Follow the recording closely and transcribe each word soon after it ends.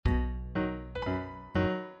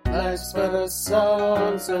Life's but a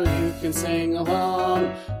song, so you can sing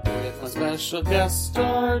along with a special guest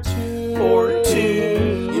star too. Or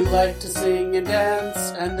two. You like to sing and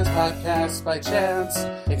dance, and this podcast by chance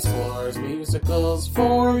explores musicals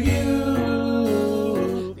for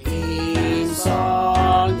you. Theme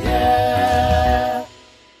song, yeah.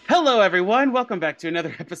 Hello, everyone. Welcome back to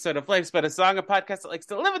another episode of Life's But a Song, a podcast that likes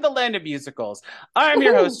to live in the land of musicals. I'm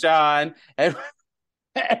your host, John, and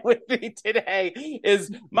with me today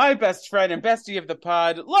is my best friend and bestie of the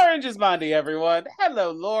pod, Lauren Gismondi, everyone.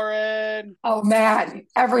 Hello, Lauren. Oh man,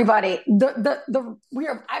 everybody.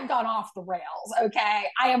 I've gone off the rails, okay?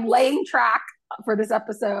 I am laying track for this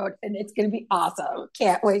episode and it's going to be awesome.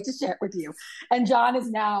 Can't wait to share it with you. And John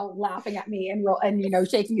is now laughing at me and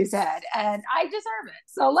shaking his head, and I deserve it.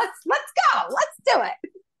 So let's go. Let's do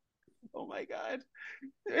it. Oh my god.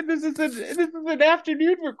 And this is an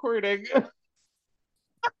afternoon recording.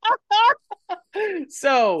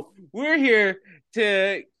 So we're here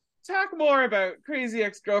to talk more about Crazy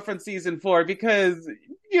Ex-Girlfriend season 4 because,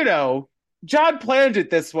 John planned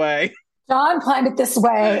it this way. John planned it this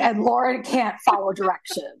way, and Lauren can't follow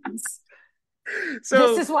directions.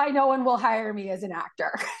 So this is why no one will hire me as an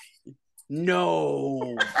actor.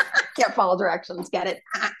 No. Can't follow directions. Get it?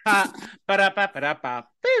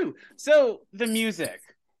 So the music,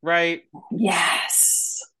 right?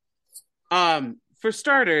 Yes. For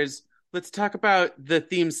starters, let's talk about the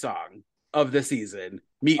theme song of the season.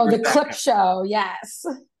 The clip show, yes.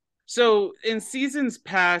 So in seasons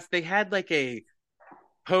past, they had like a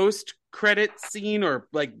post-credit scene, or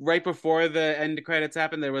like right before the end credits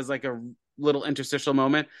happened, there was like a little interstitial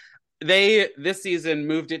moment. This season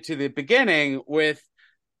moved it to the beginning with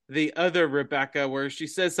the other Rebecca, where she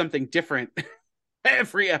says something different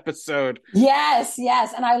every episode. Yes.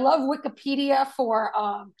 And I love Wikipedia for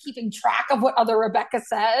keeping track of what other Rebecca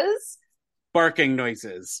says. Barking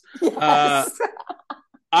noises. Yes.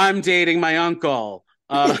 I'm dating my uncle.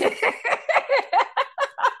 But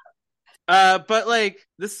like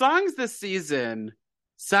the songs this season,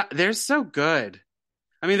 they're so good.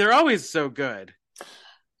 I mean, they're always so good.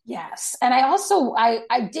 Yes. And I also,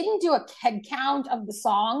 I didn't do a head count of the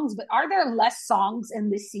songs, but are there less songs in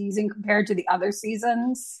this season compared to the other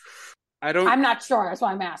seasons? I'm not sure. That's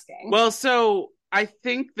why I'm asking. Well, so I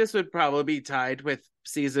think this would probably be tied with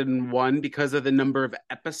season 1 because of the number of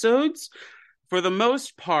episodes. For the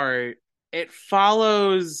most part, it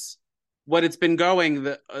follows what it's been going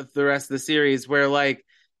the rest of the series, where like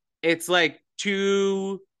it's like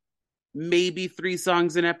 2, maybe 3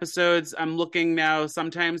 songs in episodes. I'm looking now.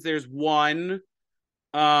 Sometimes there's 1.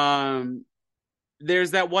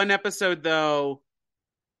 There's that one episode though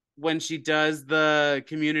when she does the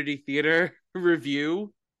community theater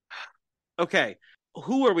review. Okay,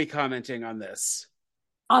 who are we commenting on this?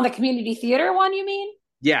 On the community theater one, you mean?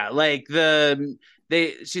 Yeah, like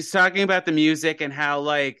she's talking about the music and how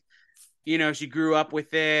like, she grew up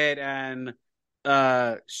with it and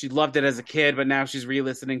she loved it as a kid, but now she's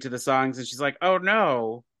re-listening to the songs and she's like, oh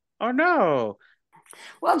no.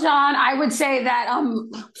 Well, John, I would say that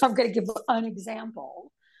so I'm going to give an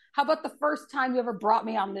example. How about the first time you ever brought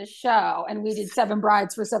me on this show and we did 7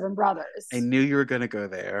 Brides for 7 Brothers? I knew you were going to go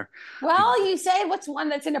there. Well, you say what's one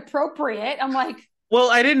that's inappropriate. I'm like, well,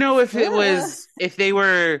 I didn't know if it was, if they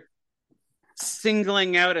were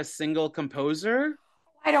singling out a single composer.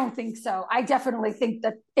 I don't think so. I definitely think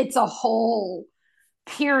that it's a whole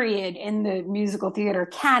period in the musical theater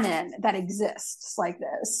canon that exists like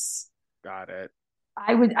this. Got it.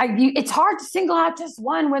 It's hard to single out just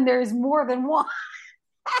one when there's more than one.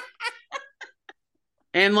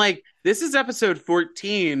 And like, this is episode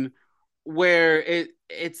 14, where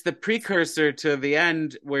it's the precursor to the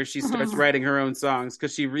end where she starts writing her own songs,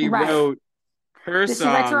 because she rewrote her song. She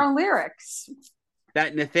writes her own lyrics.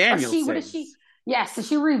 That Nathaniel sings. Yes, so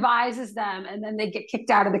she revises them, and then they get kicked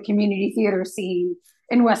out of the community theater scene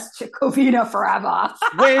in West Covina forever.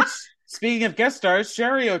 Which, speaking of guest stars,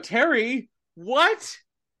 Sherry O'Terry, what?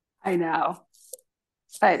 I know.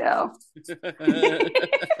 A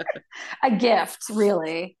gift,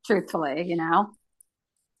 really, truthfully,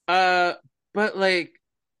 But like,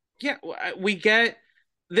 yeah,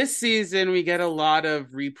 this season, we get a lot of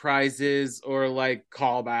reprises or like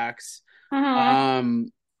callbacks.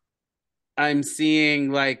 I'm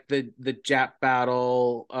seeing like the Jap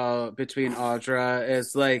battle between Audra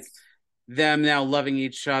is like them now loving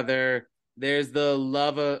each other. There's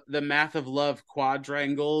the math of love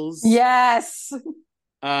quadrangles. Yes.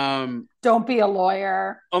 Don't be a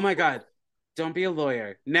lawyer. Oh my God. Don't be a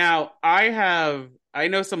lawyer. Now, I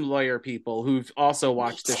know some lawyer people who've also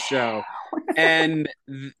watched this show, and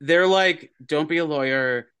they're like, don't be a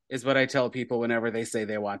lawyer is what I tell people whenever they say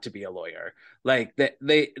they want to be a lawyer. Like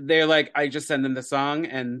they're like, I just send them the song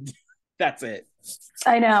and that's it.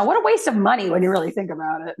 I know. What a waste of money when you really think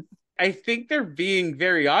about it. I think they're being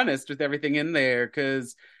very honest with everything in there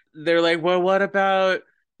because they're like, well, what about,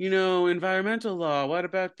 environmental law? What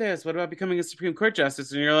about this? What about becoming a Supreme Court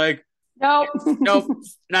justice? And you're like, Nope. nope,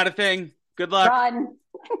 not a thing. Good luck. Run.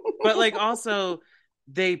 But like also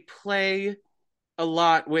they play a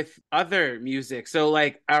lot with other music. So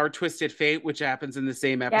like Our Twisted Fate, which happens in the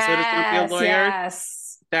same episode as Don't Be a Lawyer.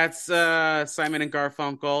 Yes. That's Simon and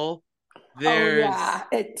Garfunkel. There's... Oh yeah,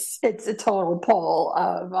 it's a total pull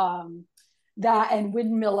of that, and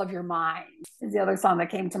Windmill of Your Mind is the other song that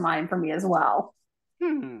came to mind for me as well.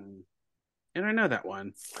 And I know that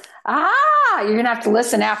one. You're gonna have to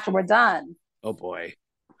listen after we're done. Oh boy.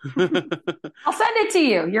 I'll send it to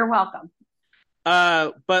you. You're welcome.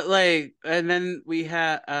 But like, and then we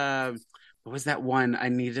had what was that one? I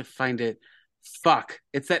need to find it. Fuck.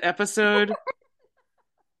 It's that episode.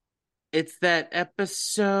 It's that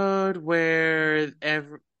episode where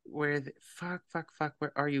fuck,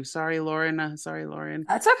 where are you? Sorry, Lauren. Sorry, Lauren.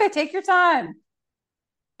 That's okay. Take your time.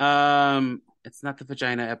 It's not the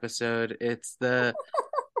vagina episode. It's the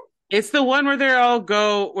one where they all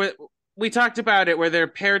go. Where we talked about it, where they're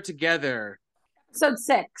paired together. Episode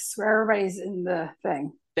 6, where everybody's in the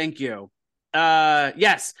thing. Thank you.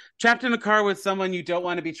 Yes, trapped in a car with someone you don't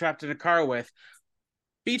want to be trapped in a car with.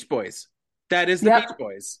 Beach Boys. That is the Beach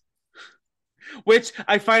Boys. Which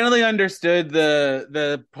I finally understood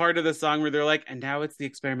the part of the song where they're like, and now it's the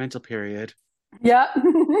experimental period. Yeah.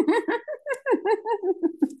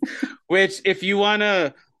 Which, if you want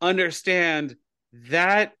to understand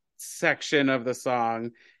that section of the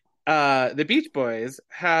song, the Beach Boys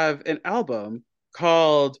have an album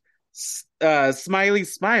called Smiley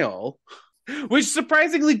Smile, which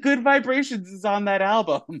surprisingly Good Vibrations is on that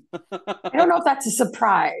album. I don't know if that's a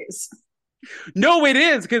surprise. No, it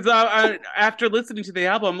is, because after listening to the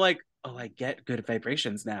album, I'm like, oh, I get Good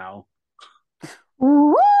Vibrations now.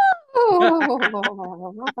 Woo!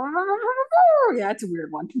 Yeah, it's a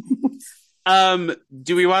weird one.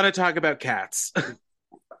 Do we want to talk about cats?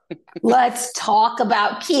 Let's talk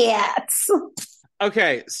about cats.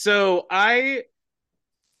 Okay, so I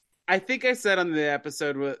think I said on the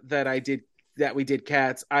episode that we did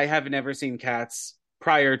Cats. I have never seen Cats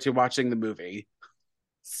prior to watching the movie.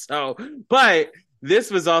 So, but this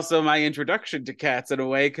was also my introduction to Cats in a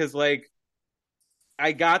way, because like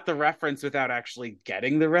I got the reference without actually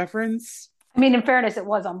getting the reference. I mean, in fairness, it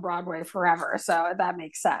was on Broadway forever, so that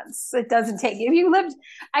makes sense. It doesn't take, if you lived,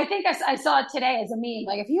 I think I saw it today as a meme,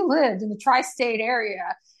 like if you lived in the tri-state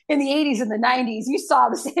area in the 80s and the 90s, you saw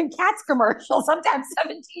the same Cats commercial sometimes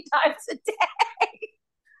 17 times a day.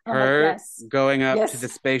 Her like, yes. Going up to the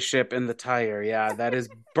spaceship in the tire. Yeah, that is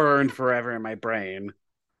burned forever in my brain.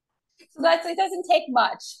 So it doesn't take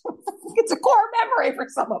much. It's a core memory for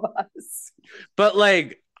some of us. But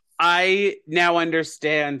like, I now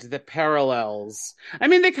understand the parallels. I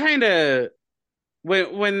mean, they kind of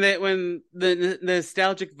when the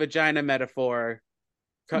nostalgic vagina metaphor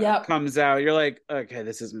comes out, you're like, okay,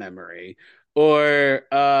 this is memory. Or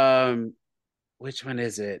which one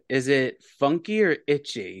is it? Is it Funky or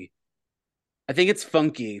Itchy? I think it's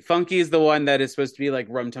Funky. Funky is the one that is supposed to be like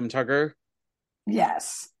Rum Tum Tugger.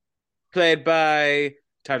 Yes. Played by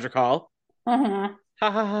Tadrick Hall. Mm-hmm.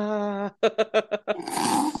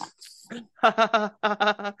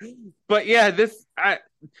 But yeah,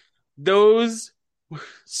 those were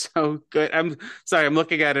so good. I'm sorry, I'm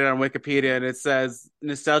looking at it on Wikipedia and it says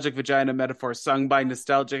nostalgic vagina metaphor sung by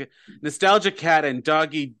nostalgic cat and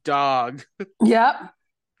doggy dog. Yep.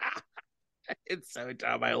 It's so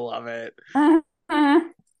dumb. I love it. Mm-hmm.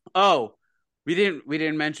 Oh, we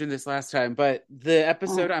didn't mention this last time, but the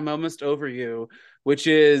episode I'm Almost Over You, which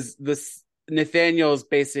is this Nathaniel's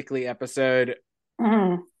basically episode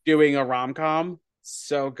doing a rom-com,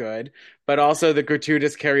 so good, but also the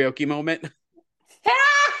gratuitous karaoke moment.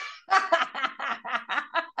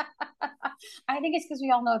 I think it's because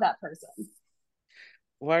we all know that person.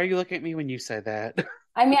 Why are you looking at me when you say that?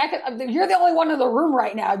 I mean, you're the only one in the room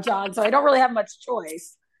right now, John, so I don't really have much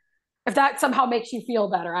choice. If that somehow makes you feel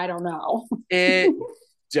better, I don't know. It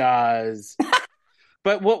does.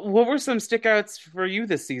 But what were some stickouts for you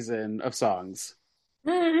this season of songs?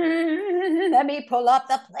 Let me pull up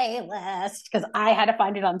the playlist, because I had to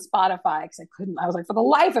find it on Spotify because I couldn't. I was like, for the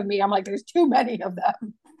life of me, I'm like, there's too many of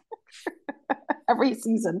them. Every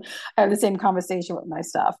season, I have the same conversation with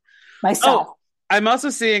myself. Oh, I'm also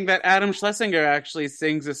seeing that Adam Schlesinger actually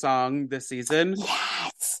sings a song this season.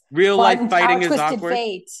 Yes. Real Life Fighting is Awkward.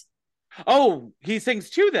 Fate. Oh, he sings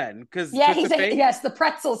too then, because Yeah, Twist of Fate. yes, the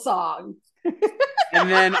pretzel song. And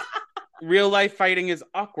then real life fighting is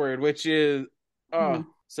awkward, which is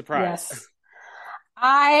surprise. Yes.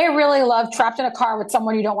 I really love trapped in a car with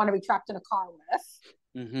someone you don't want to be trapped in a car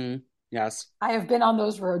with. Mm-hmm. Yes. I have been on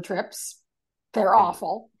those road trips. They're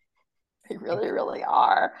awful. They really, really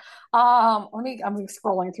are. I'm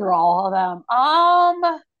scrolling through all of them.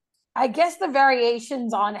 I guess the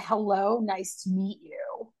variations on hello, nice to meet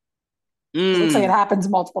you. It looks like it happens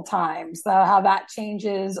multiple times. How that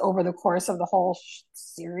changes over the course of the whole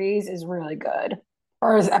series is really good.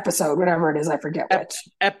 Or his episode, whatever it is, I forget which.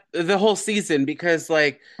 The whole season, because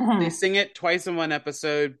they sing it twice in one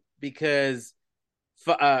episode because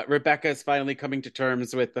Rebecca is finally coming to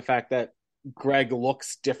terms with the fact that Greg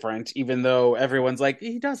looks different, even though everyone's like,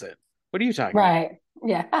 he doesn't. What are you talking about? Right.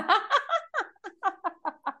 Yeah.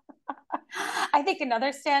 I think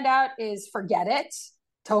another standout is Forget It.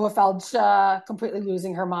 Tova Feldsha completely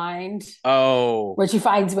losing her mind. Oh. Which she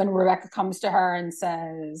finds when Rebecca comes to her and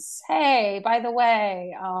says, hey, by the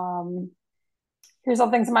way, here's some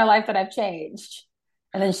things in my life that I've changed.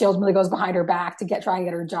 And then she ultimately goes behind her back to try and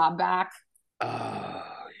get her job back. Oh,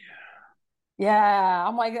 yeah. Yeah,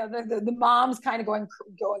 I'm like the mom's kind of going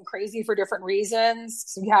crazy for different reasons.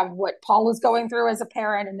 So you have what Paul is going through as a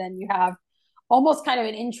parent, and then you have almost kind of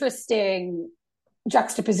an interesting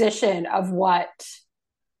juxtaposition of what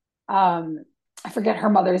I forget her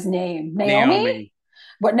mother's name, Naomi.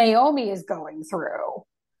 What Naomi is going through.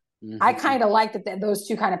 Mm-hmm. I kind of like that those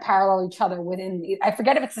two kind of parallel each other within. I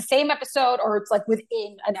forget if it's the same episode or it's like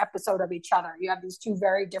within an episode of each other. You have these two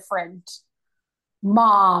very different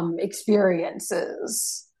mom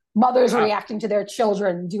experiences, mothers reacting to their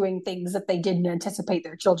children doing things that they didn't anticipate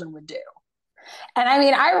their children would do. And I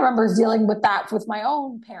mean, I remember dealing with that with my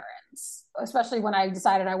own parents, especially when I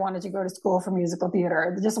decided I wanted to go to school for musical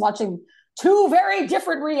theater, just watching two very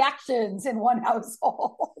different reactions in one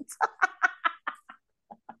household.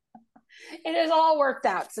 It has all worked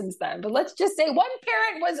out since then. But let's just say one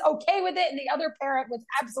parent was okay with it and the other parent was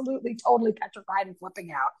absolutely, totally petrified and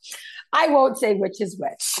flipping out. I won't say which is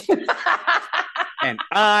which. And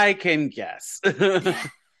I can guess.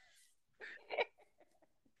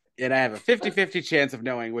 And I have a 50-50 chance of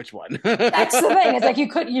knowing which one. That's the thing. It's like you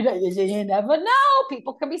never know.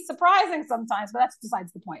 People can be surprising sometimes, but that's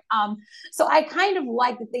besides the point. So I kind of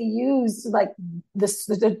like that they use like this.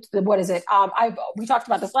 What is it? We talked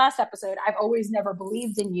about this last episode. I've always never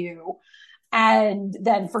believed in you, and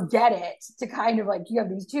then Forget It. To kind of like you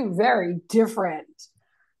have these two very different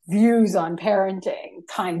views on parenting,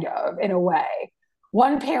 kind of in a way.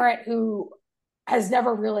 One parent who has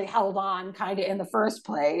never really held on kind of in the first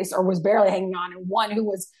place or was barely hanging on, and one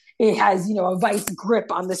who has a vice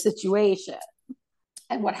grip on the situation.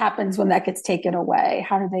 And what happens when that gets taken away?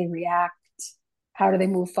 How do they react? How do they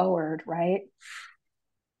move forward? Right?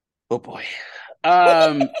 Oh boy.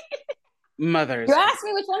 Mothers. You asked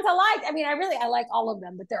me which ones I liked. I mean, I like all of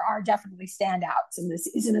them, but there are definitely standouts in this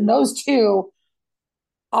season, and those two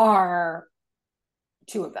are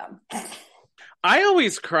two of them. I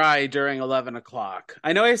always cry during 11 o'clock.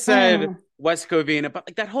 I know I said West Covina, but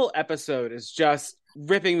like that whole episode is just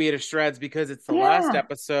ripping me to shreds because it's the last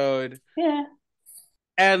episode. Yeah.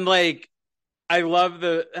 And like, I love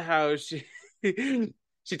how she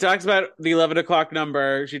she talks about the 11 o'clock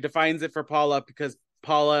number. She defines it for Paula because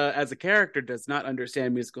Paula as a character does not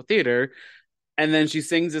understand musical theater. And then she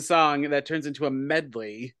sings a song that turns into a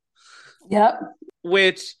medley. Yep.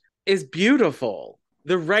 Which is beautiful.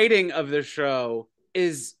 The writing of the show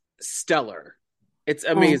is stellar. It's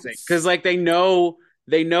amazing because like they know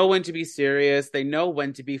when to be serious. They know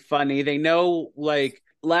when to be funny. They know like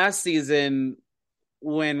last season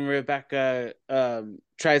when Rebecca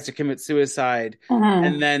tries to commit suicide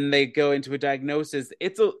and then they go into a diagnosis.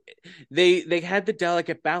 They had the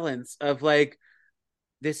delicate balance of like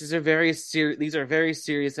these are very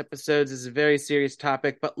serious episodes. This is a very serious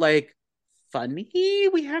topic, but like funny.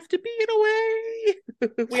 We have to be in a way.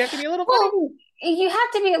 We have to be a little funny. You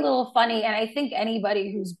have to be a little funny, and I think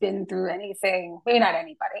anybody who's been through anything, maybe not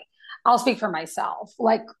anybody, I'll speak for myself.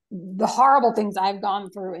 Like the horrible things I've gone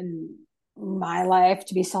through in my life,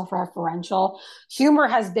 to be self-referential, humor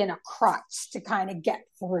has been a crutch to kind of get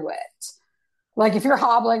through it. Like if you're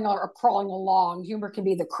hobbling or crawling along, humor can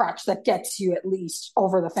be the crutch that gets you at least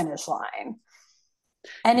over the finish line.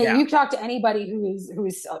 And you talk to anybody who's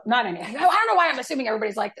not any. I don't know why I'm assuming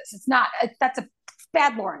everybody's like this. It's not. That's a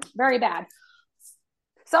bad, Lauren. Very bad.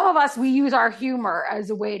 Some of us, we use our humor as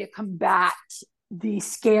a way to combat the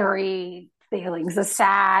scary feelings, the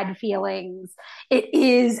sad feelings. It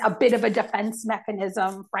is a bit of a defense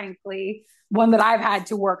mechanism, frankly, one that I've had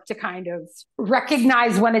to work to kind of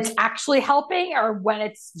recognize when it's actually helping or when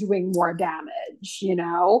it's doing more damage, you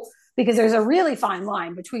know, because there's a really fine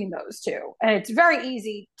line between those two. And it's very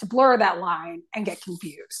easy to blur that line and get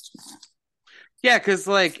confused. Yeah, because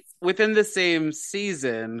like within the same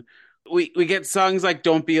season, we get songs like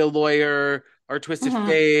 "Don't Be a Lawyer" or "Twisted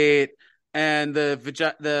Fate" and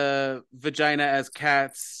the "Vagina as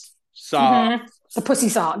Cats" song. The pussy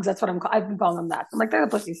songs. That's what I've been calling them that. I'm like, they're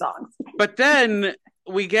the pussy songs. But then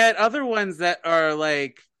we get other ones that are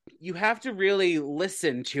like, you have to really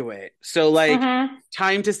listen to it. So like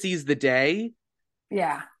 "Time to Seize the Day."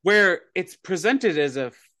 Yeah. Where it's presented as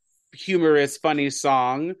a humorous, funny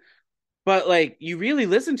song, but like you really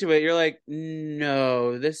listen to it, you're like,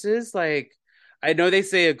 no, this is like, I know they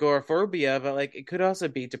say agoraphobia, but like it could also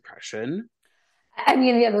be depression. I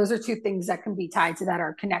mean, yeah, those are two things that can be tied to that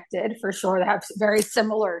are connected for sure. They have very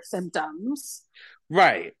similar symptoms.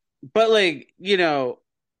 Right. But like, you know,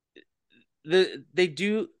 they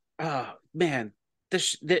do, oh man,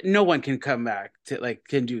 no one can come back to like,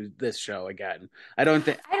 can do this show again. I don't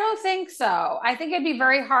think so. I think it'd be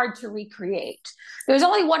very hard to recreate. There's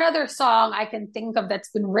only one other song I can think of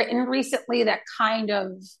that's been written recently that kind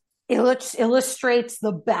of illustrates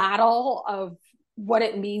the battle of what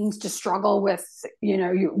it means to struggle with, you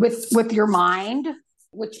know, with your mind,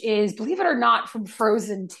 which is, believe it or not, from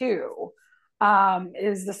Frozen 2.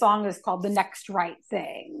 Is the song is called "The Next Right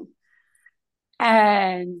Thing."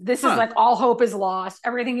 And this is like, all hope is lost.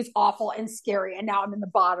 Everything is awful and scary. And now I'm in the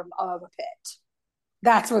bottom of a pit.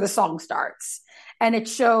 That's where the song starts. And it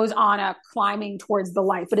shows Anna climbing towards the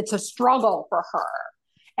light, but it's a struggle for her.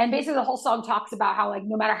 And basically the whole song talks about how, like,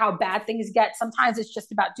 no matter how bad things get, sometimes it's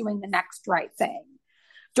just about doing the next right thing.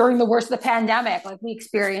 During the worst of the pandemic, like we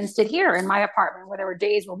experienced it here in my apartment, where there were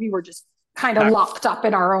days where we were just kind of locked up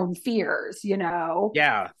in our own fears, you know,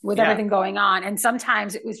 with everything going on. And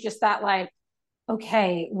sometimes it was just that, like,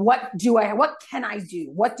 okay, what can I do?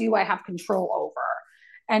 What do I have control over?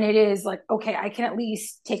 And it is like, okay, I can at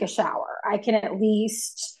least take a shower. I can at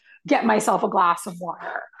least get myself a glass of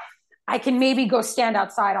water. I can maybe go stand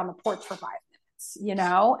outside on the porch for 5 minutes, you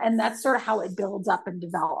know? And that's sort of how it builds up and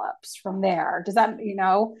develops from there. Does that, you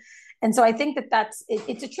know? And so I think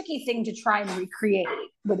it's a tricky thing to try and recreate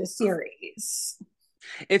with a series.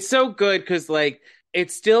 It's so good because, like, it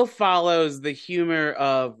still follows the humor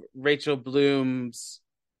of Rachel Bloom's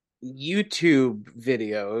YouTube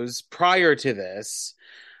videos prior to this,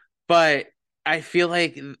 but I feel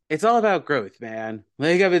like it's all about growth, man.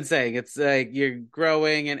 Like I've been saying, it's like you're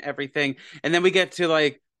growing and everything. And then we get to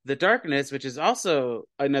like The Darkness, which is also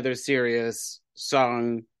another serious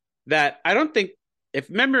song that I don't think, if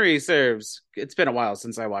memory serves, it's been a while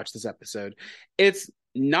since I watched this episode. It's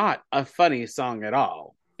not a funny song at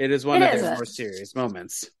all. It is one of their more serious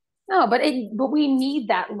moments. No, but we need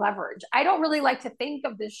that leverage. I don't really like to think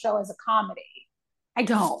of this show as a comedy. I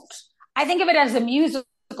don't. I think of it as a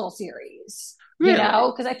musical series. Really? You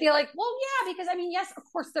know, because I feel like, well, yeah, because I mean, yes, of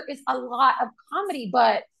course, there is a lot of comedy,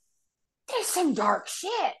 but there's some dark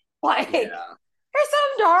shit. Like, there's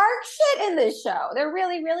some dark shit in this show. There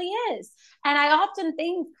really, really is. And I often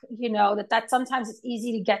think, you know, that sometimes it's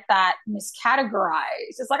easy to get that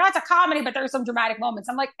miscategorized. It's like, oh, it's a comedy, but there's some dramatic moments.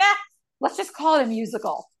 I'm like, let's just call it a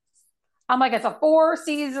musical. I'm like, it's a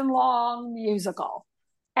 4-season long musical.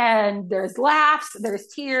 And there's laughs, there's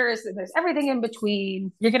tears, and there's everything in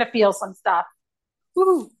between. You're going to feel some stuff.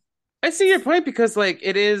 Woo. I see your point because, like,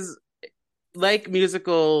 it is like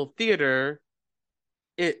musical theater.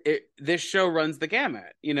 This show runs the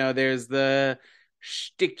gamut. You know, there's the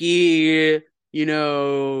sticky, you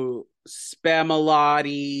know,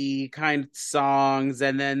 Spamalot kind of songs,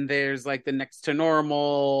 and then there's like the next to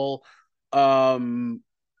normal,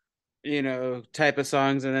 you know, type of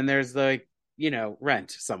songs, and then there's like, you know,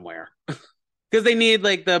 Rent somewhere because they need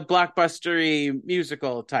like the blockbustery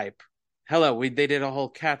musical type. Hello, they did a whole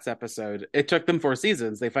Cats episode. It took them 4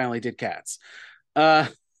 seasons. They finally did Cats.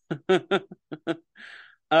 But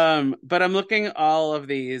I'm looking at all of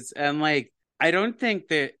these and like, I don't think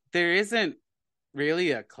that there isn't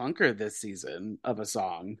really a clunker this season of a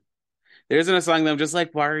song. There isn't a song that I'm just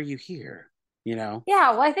like, why are you here? You know?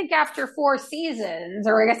 Yeah, well, I think after 4 seasons,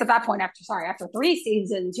 or I guess at that point, after 3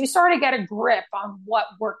 seasons, you start to get a grip on what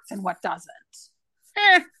works and what doesn't.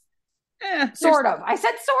 Sort of. I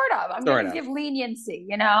said sort of. I'm going to give leniency,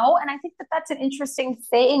 you know? And I think that's an interesting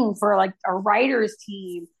thing for like a writer's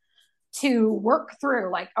team to work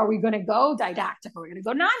through. Like, are we going to go didactic? Are we going to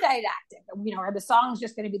go non-didactic? You know, are the songs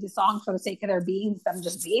just going to be the songs for the sake of them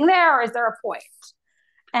just being there? Or is there a point?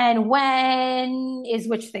 And when is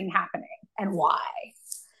which thing happening and why?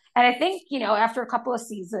 And I think, after a couple of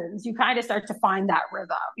seasons, you kind of start to find that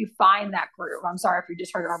rhythm. You find that groove. I'm sorry if you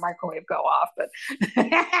just heard our microwave go off, but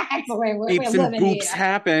that's the way we're Beeps and living boops here.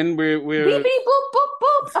 happen. Beep, beep, boop,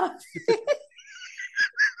 boop, boop.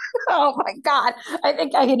 Oh my God. I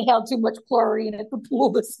think I inhaled too much chlorine at the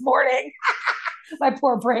pool this morning. My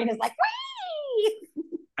poor brain is like, wee!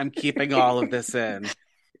 I'm keeping all of this in.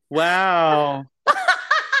 Wow.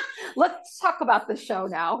 Let's talk about the show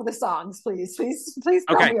now. The songs, please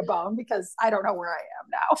throw me a bone because I don't know where I am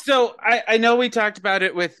now. So I know we talked about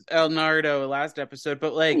it with El Nardo last episode,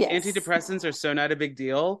 but like antidepressants are so not a big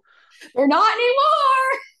deal. They're not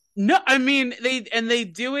anymore. No, I mean they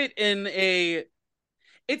do it in a.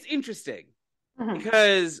 It's interesting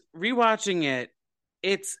because rewatching it,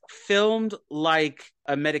 it's filmed like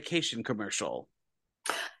a medication commercial.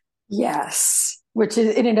 Yes. Which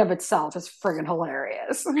is in and of itself is friggin'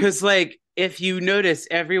 hilarious. Because like if you notice,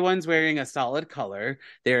 everyone's wearing a solid color.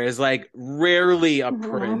 There is like rarely a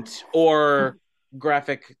print or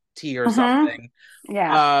graphic tee or something.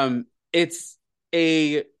 Yeah. It's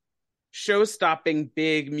a show-stopping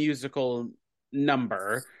big musical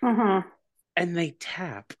number. And they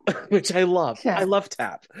tap, which I love. Yeah. I love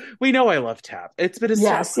tap. We know I love tap. It's been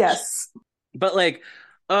established. Yes. But like,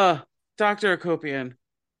 Dr. Akopian,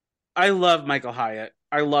 I love Michael Hyatt.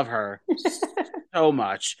 I love her so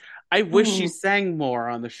much. I wish she sang more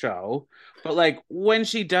on the show, but like when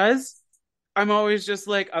she does, I'm always just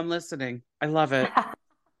like, I'm listening. I love it.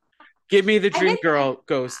 Give me the Dream Girl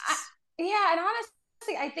ghosts. And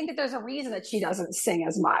honestly, I think that there's a reason that she doesn't sing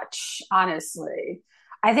as much, honestly.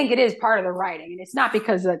 I think it is part of the writing, and it's not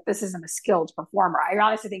because this isn't a skilled performer. I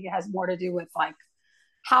honestly think it has more to do with like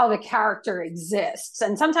how the character exists.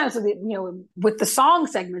 And sometimes with the song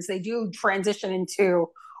segments, they do transition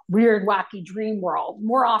into weird, wacky dream world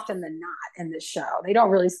more often than not in this show. They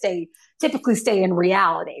don't really typically stay in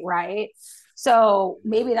reality, right? So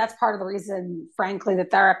maybe that's part of the reason, frankly, the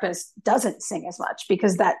therapist doesn't sing as much,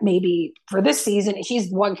 because that maybe for this season,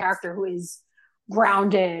 she's one character who is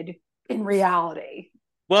grounded in reality.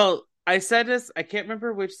 Well, I said this, I can't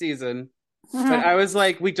remember which season, but I was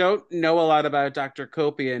like, we don't know a lot about Dr.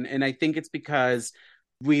 Copian, and I think it's because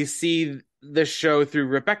we see the show through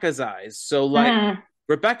Rebecca's eyes. So, like,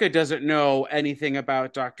 Rebecca doesn't know anything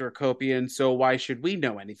about Dr. Copian, so why should we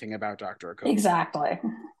know anything about Dr. Copian? Exactly.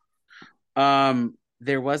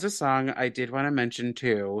 There was a song I did want to mention,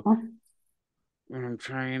 too. I'm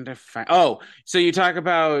trying to find... Oh, so you talk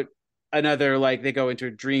about another, like, they go into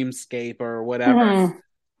a dreamscape or whatever.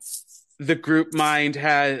 The group mind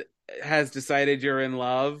has decided you're in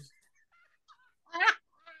love.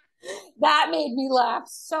 That made me laugh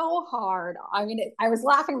so hard. I mean, I was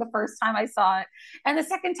laughing the first time I saw it. And the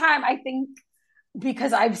second time, I think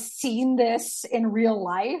because I've seen this in real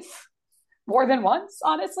life more than once,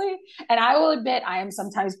 honestly. And I will admit, I am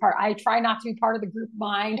sometimes I try not to be part of the group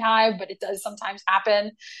mind hive, but it does sometimes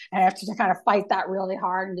happen. And I have to kind of fight that really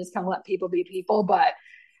hard and just kind of let people be people. But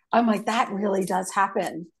I'm like, that really does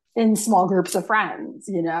happen in small groups of friends,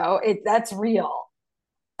 that's real.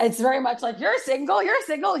 It's very much like, you're single, you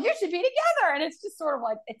should be together. And it's just sort of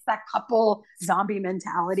like, it's that couple zombie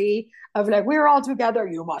mentality of like, we're all together,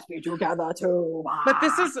 you must be together too. But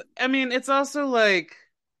this is, I mean, it's also like,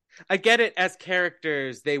 I get it, as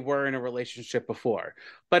characters, they were in a relationship before,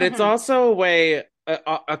 but it's also a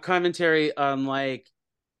commentary on like,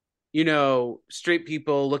 straight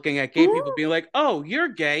people looking at gay people being like, oh, you're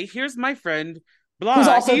gay, here's my friend blah, who's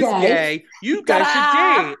also he's gay. You guys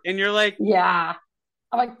should date. And you're like, yeah.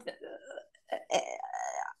 I'm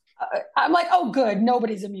like, oh, good.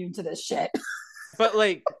 Nobody's immune to this shit. But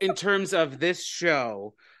like, in terms of this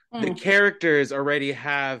show, the characters already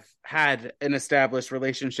have had an established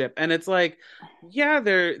relationship. And it's like, yeah,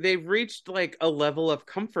 they've reached like a level of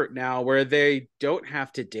comfort now where they don't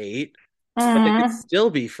have to date, but they can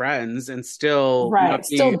still be friends and still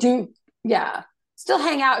still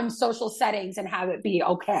hang out in social settings and have it be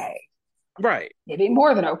okay. Right. Maybe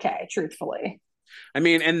more than okay, truthfully. I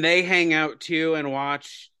mean, and they hang out too and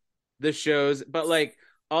watch the shows, but like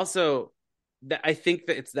also I think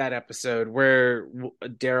that it's that episode where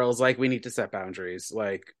Daryl's like, we need to set boundaries.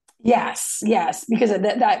 Like, yes, because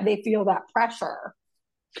that they feel that pressure.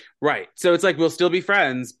 Right. So it's like, we'll still be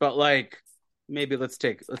friends, but like, maybe let's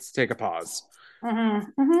take a pause.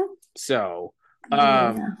 So,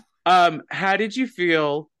 how did you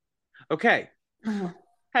feel? Okay.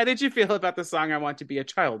 How did you feel about the song I Want to Be a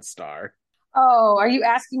Child Star? Oh, are you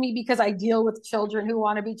asking me because I deal with children who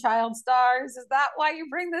want to be child stars? Is that why you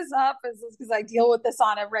bring this up? Is this because I deal with this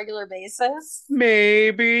on a regular basis?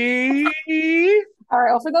 Maybe. All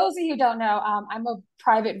right. Well, for those of you who don't know, I'm a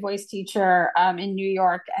private voice teacher in New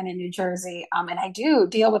York and in New Jersey, and I do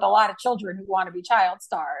deal with a lot of children who want to be child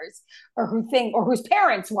stars, or who think, or whose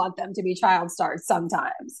parents want them to be child stars.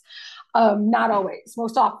 Sometimes, not always.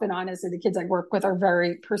 Most often, honestly, the kids I work with are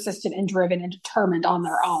very persistent and driven and determined on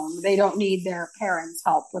their own. They don't need their parents'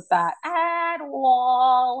 help with that at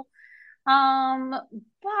all. Um,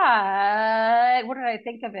 but what did I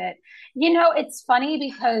think of it? It's funny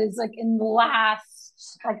because like in the last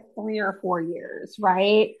like 3 or 4 years,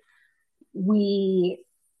 right? We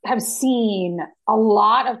have seen a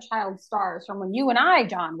lot of child stars from when you and I,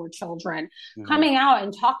 John, were children, Mhm. coming out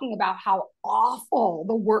and talking about how awful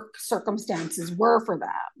the work circumstances were for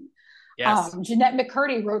them. Yes. Jeanette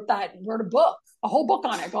McCurdy wrote a whole book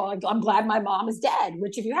on it called I'm Glad My Mom is Dead,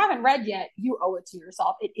 which if you haven't read yet, you owe it to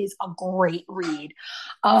yourself. It is a great read.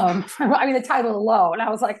 I mean, the title alone, I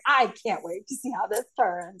was like, I can't wait to see how this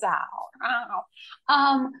turns out.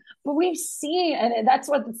 Wow. But we've seen, and that's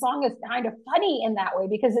what the song is kind of funny in that way,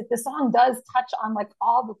 because the song does touch on like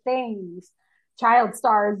all the things child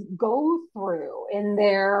stars go through in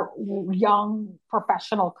their young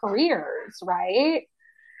professional careers, right?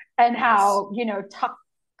 And Yes. how Tucker,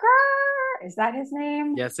 is that his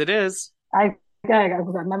name? Yes, it is. I got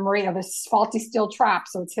a memory of a faulty steel trap,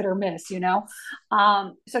 so it's hit or miss.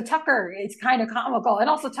 So Tucker, it's kind of comical, and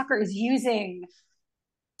also Tucker is using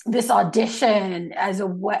this audition as a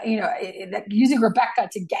way, using Rebecca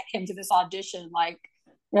to get him to this audition. Like,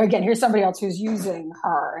 again, here's somebody else who's using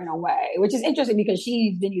her in a way, which is interesting because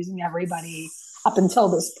she's been using everybody up until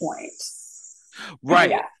this point.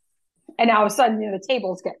 Right. Yeah. And now all of a sudden, the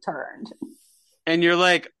tables get turned. And you're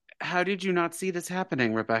like, how did you not see this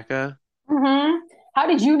happening, Rebecca? Mm-hmm. How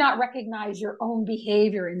did you not recognize your own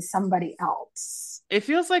behavior in somebody else? It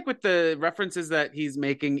feels like with the references that he's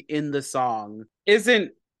making in the song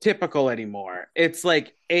isn't typical anymore. It's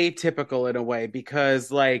like atypical in a way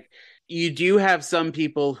because like you do have some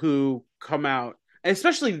people who come out,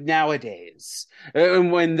 especially nowadays,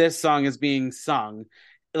 when this song is being sung,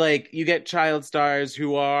 like you get child stars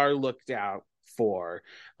who are looked out for.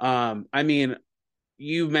 I mean,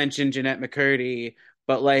 you mentioned Jeanette McCurdy,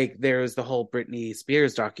 but like there's the whole Britney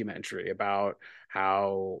Spears documentary about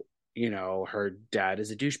how her dad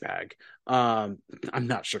is a douchebag. I'm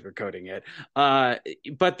not sugarcoating it.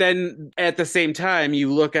 But then at the same time,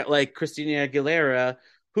 you look at like Christina Aguilera,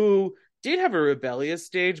 who did have a rebellious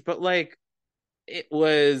stage, but like it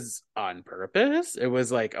was on purpose. It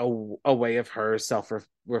was like a way of her self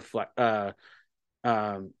reflect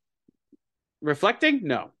um reflecting.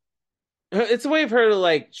 No, it's a way of her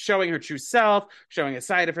like showing her true self, showing a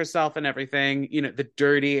side of herself and everything. The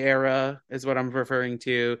dirty era is what I'm referring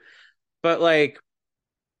to. But like,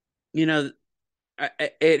 you know,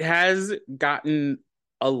 it has gotten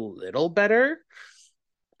a little better,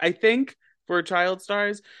 I think, for child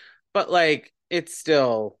stars, but like it's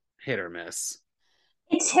still hit or miss.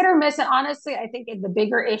 It's hit or miss. And honestly, I think the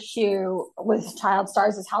bigger issue with child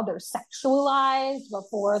stars is how they're sexualized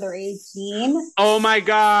before they're 18. Oh my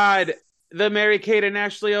God, the Mary Kate and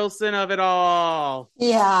Ashley Olsen of it all.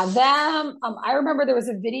 Yeah, them. I remember there was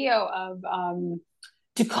a video of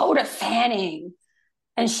Dakota Fanning,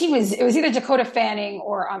 and it was either Dakota Fanning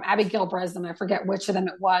or Abigail Breslin. I forget which of them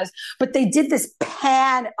it was, but they did this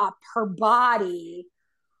pan up her body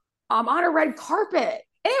on a red carpet,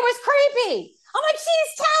 and it was creepy. I'm like,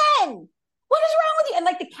 she's 10. What is wrong with you? And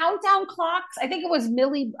like the countdown clocks, I think it was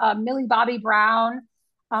Millie Bobby Brown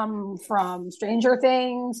from Stranger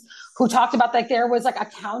Things, who talked about like there was like a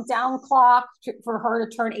countdown clock for her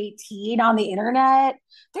to turn 18 on the internet.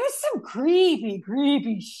 There's some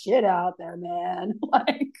creepy shit out there, man.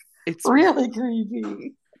 Like It's really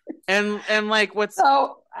creepy. and like what's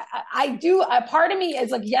So I do. A part of me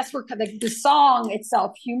is like, yes, we're like the song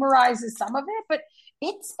itself humorizes some of it, but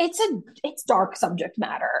it's dark subject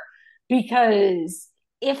matter because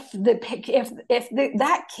if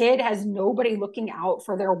that kid has nobody looking out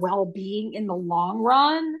for their well-being in the long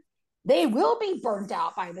run, they will be burnt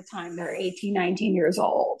out by the time they're 18, 19 years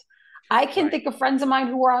old. I can right. think of friends of mine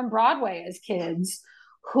who were on Broadway as kids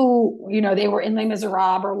who, they were in Les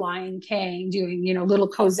Miserables or Lion King doing, Little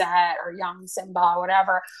Cosette or Young Simba,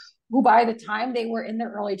 whatever, who by the time they were in their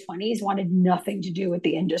early 20s wanted nothing to do with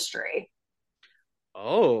the industry.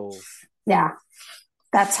 Oh, Yeah.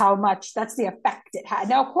 That's the effect it had.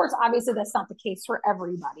 Now, of course, obviously that's not the case for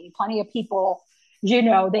everybody. Plenty of people,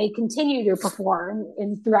 they continue to perform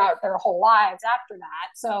throughout their whole lives after that.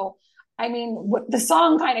 So, I mean, what the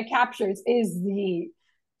song kind of captures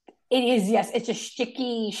yes, it's a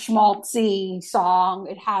sticky, schmaltzy song.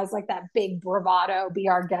 It has like that big bravado, be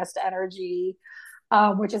our guest energy.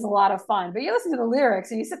 which is a lot of fun. But you listen to the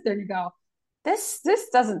lyrics and you sit there and you go, this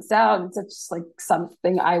doesn't sound such like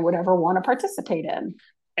something I would ever want to participate in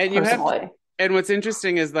And you have to, personally. and what's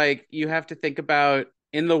interesting is like you have to think about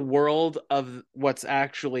in the world of what's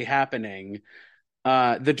actually happening.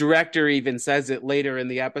 The director even says it later in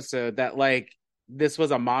the episode that like this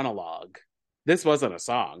was a monologue. This wasn't a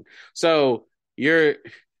song. So you're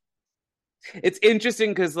it's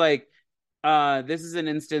interesting because like this is an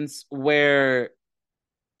instance where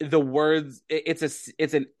the words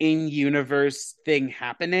it's an in-universe thing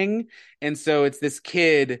happening. And so it's this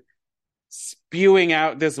kid spewing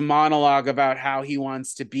out this monologue about how he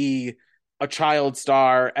wants to be a child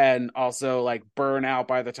star and also like burn out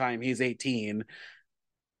by the time he's 18.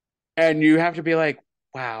 And you have to be like,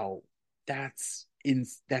 wow, that's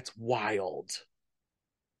wild.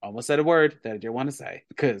 Almost said a word that I didn't want to say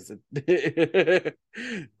because I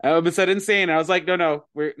almost said insane. I was like, no,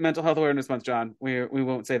 we're Mental Health Awareness Month, John. We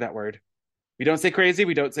won't say that word. We don't say crazy.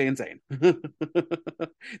 We don't say insane.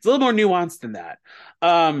 It's a little more nuanced than that.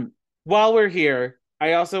 While we're here,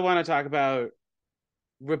 I also want to talk about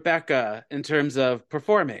Rebecca in terms of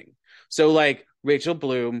performing. So, like Rachel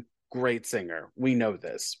Bloom, great singer. We know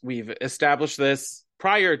this. We've established this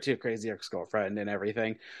prior to Crazy Ex-Girlfriend and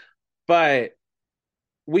everything. But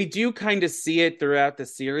we do kind of see it throughout the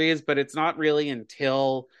series, but it's not really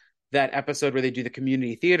until that episode where they do the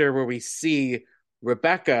community theater where we see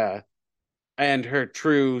Rebecca and her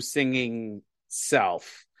true singing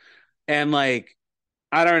self. And like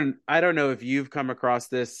I don't know if you've come across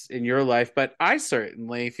this in your life, but I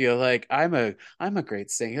certainly feel like I'm a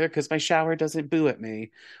great singer because my shower doesn't boo at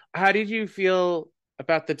me. How did you feel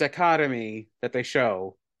about the dichotomy that they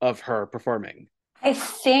show of her performing? I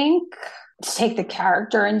think to take the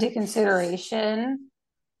character into consideration,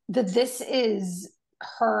 that this is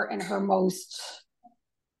her in her most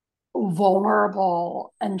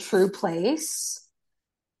vulnerable and true place,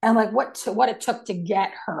 and like what it took to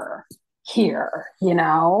get her here.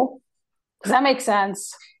 Does that make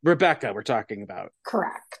sense? Rebecca, we're talking about.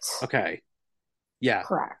 Correct. Okay. Yeah.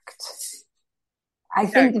 Correct. I Yeah.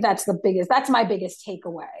 think that's my biggest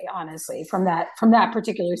takeaway, honestly, from that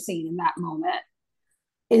particular scene in that moment.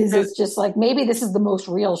 Is it's just like maybe this is the most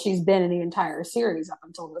real she's been in the entire series up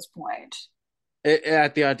until this point.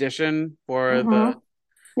 At the audition for Mm-hmm. the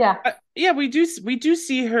Yeah. yeah, we do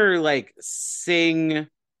see her like sing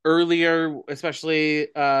earlier, especially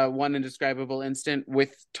one indescribable instant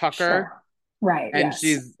with Tucker, Sure. Right. and Yes.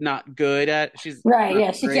 she's Right. not Yeah. the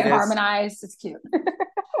She can't greatest, harmonize. It's cute.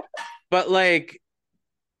 but like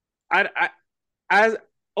I as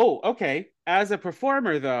oh, okay, as a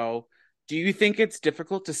performer though, do you think it's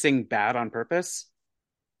difficult to sing bad on purpose?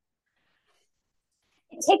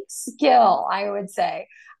 It takes skill, I would say.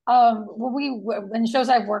 In shows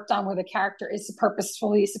I've worked on where the character is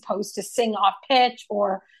purposefully supposed to sing off pitch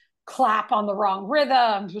or clap on the wrong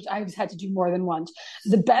rhythms, which I've had to do more than once.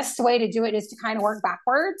 The best way to do it is to kind of work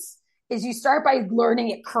backwards. Is you start by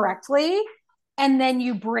learning it correctly, and then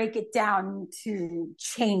you break it down to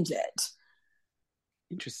change it.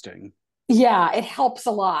 Interesting. Yeah, it helps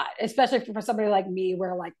a lot, especially for somebody like me,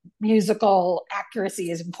 where like musical accuracy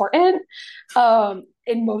is important,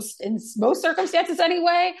 in most circumstances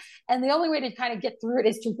anyway. And the only way to kind of get through it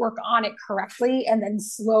is to work on it correctly, and then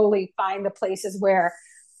slowly find the places where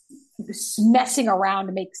messing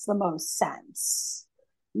around makes the most sense.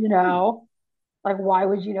 You know, like why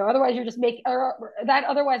would you know? Otherwise, you're just making that.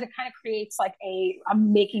 Otherwise, it kind of creates like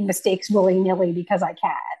I'm making mistakes willy nilly because I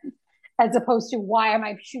can, as opposed to why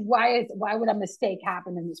would a mistake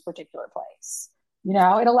happen in this particular place?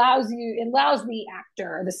 It allows the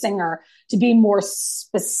actor, the singer, to be more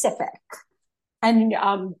specific. And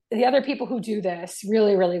the other people who do this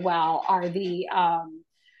really, really well are the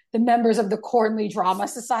members of the Cornley Drama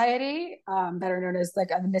Society, that are known as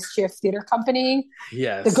like a Mischief Theater Company, the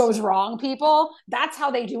Yes. goes wrong people. That's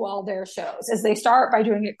how they do all their shows. Is they start by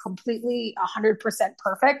doing it completely 100%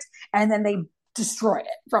 perfect, and then they destroy it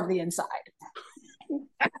from the inside.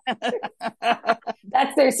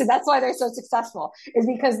 That's why they're so successful, is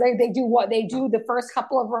because they do the first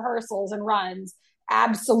couple of rehearsals and runs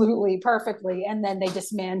absolutely perfectly, and then they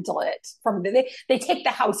dismantle it they take the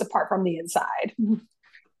house apart from the inside.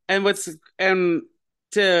 And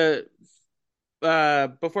to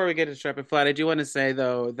before we get to Sharp and Flat, I do want to say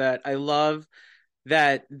though that I love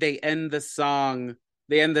that they end the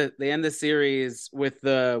series with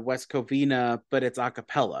the West Covina, but it's a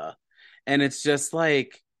cappella. And it's just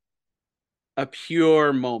like a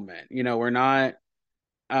pure moment. We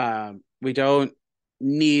don't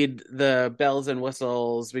need the bells and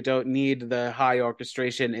whistles. We don't need the high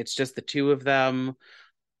orchestration. It's just the two of them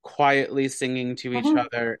quietly singing to each Mhm.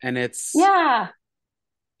 other, and it's Yeah. And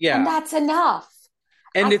yeah, that's enough.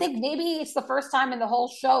 and I it's think maybe it's the first time in the whole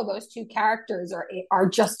show those two characters are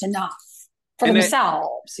just enough for and I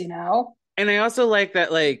themselves, you know? and I also like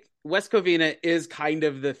that like West Covina is kind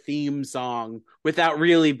of the theme song without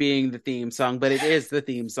really being the theme song, but it is the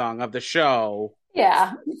theme song of the show.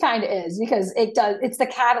 Yeah, it kind of is because it's the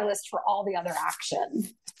catalyst for all the other action.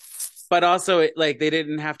 But also like they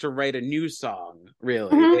didn't have to write a new song really.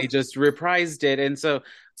 They Mm-hmm. just reprised it, and so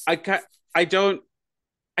I don't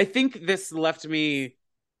I think this left me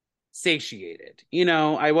satiated.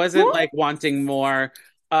 I wasn't like wanting more.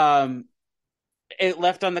 Um it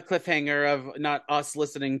left on the cliffhanger of not us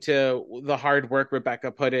listening to the hard work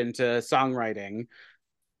Rebecca put into songwriting.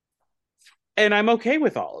 And I'm okay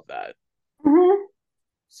with all of that. Mm-hmm.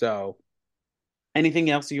 So, anything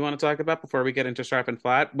else you want to talk about before we get into Sharp and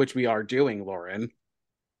Flat, which we are doing, Lauren?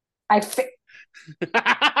 I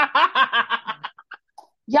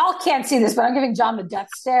Y'all can't see this, but I'm giving John the death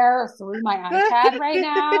stare through my iPad right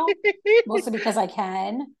now, mostly because I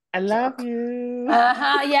can. I love Jerk. you.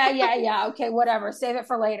 Uh-huh. Yeah, yeah, yeah. Okay, whatever. Save it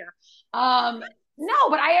for later. No,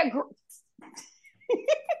 but I agree.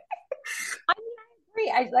 I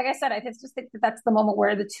mean, I agree. Like I said, I just think that that's the moment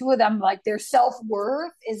where the two of them, like their self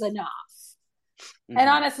worth, is enough. And Mm-hmm.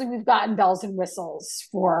 honestly, we've gotten bells and whistles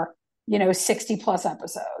for 60 plus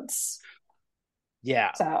episodes.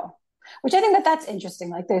 Yeah. So, which I think that's interesting.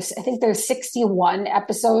 Like I think there's 61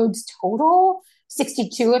 episodes total,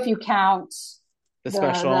 62 if you count The the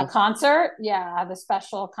special. concert. Yeah, the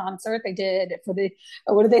special concert they did for the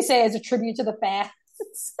what did they say as a tribute to the fans?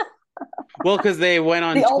 Well, because they went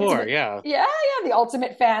on The tour. ultimate, Yeah. yeah, yeah, the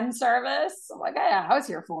ultimate fan service. I'm like, yeah, I was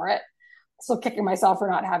here for it. Still kicking myself for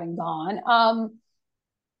not having gone.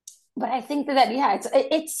 But I think that yeah,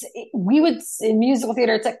 we would in musical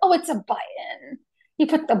theater. It's like, oh, it's a button. He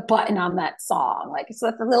put the button on that song, like so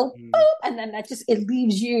that's a little Mm. boop, and then that just it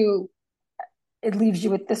leaves you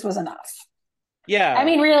with this was enough. I Yeah.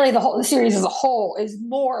 mean, really, the series as a whole is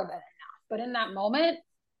more than enough. But in that moment,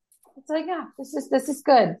 it's like, yeah, this is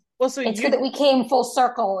good. Well, so It's good that we came full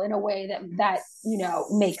circle in a way that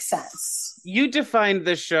makes sense. you defined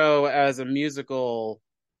the show as a musical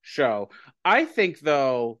show. I think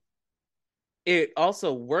though it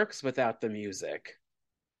also works without the music.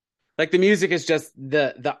 Like the music is just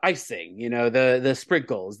the icing, the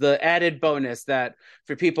sprinkles, the added bonus that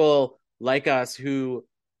for people like us who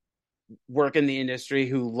work in the industry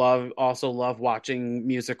who love watching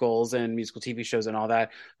musicals and musical TV shows and all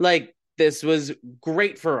that. Like this was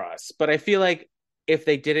great for us, but I feel like if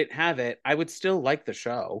they didn't have it, I would still like the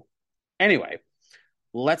show. Anyway,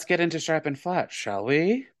 let's get into Sharp and Flat, shall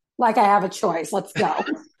we? Like I have a choice. Let's go.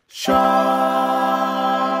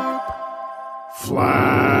 Sharp,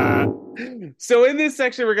 flat. So in this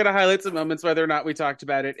section, we're going to highlight some moments, whether or not we talked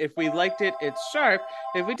about it. If we liked it, it's sharp.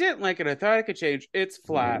 If we didn't like it, I thought I could change, it's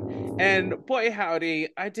flat. And boy, howdy,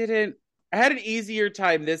 I had an easier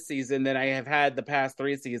time this season than I have had the past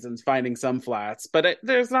 3 seasons finding some flats, but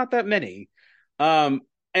there's not that many. And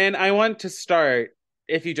I want to start,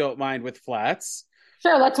 if you don't mind, with flats.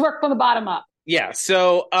 Sure, let's work from the bottom up. Yeah,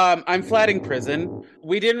 so I'm flatting Prison.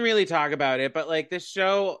 We didn't really talk about it, but like this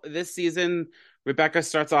season, Rebecca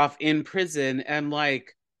starts off in prison and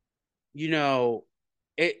like,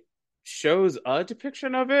 it shows a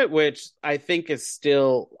depiction of it, which I think is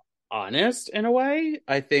still honest in a way.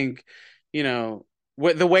 I think, the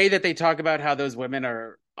way that they talk about how those women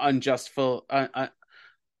are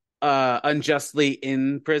unjustly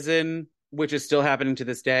in prison, which is still happening to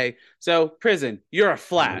this day. So, Prison, you're a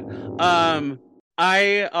flat.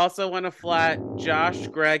 I also want to flat Josh,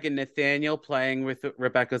 Greg, and Nathaniel playing with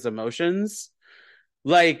Rebecca's emotions.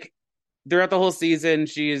 Like throughout the whole season,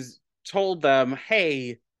 she's told them,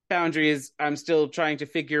 "Hey, boundaries. I'm still trying to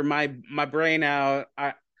figure my brain out."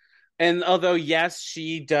 And although yes,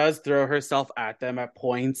 she does throw herself at them at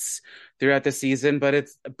points throughout the season, but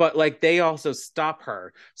like they also stop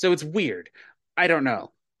her. So it's weird. I don't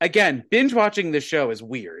know. Again, binge watching the show is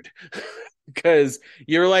weird because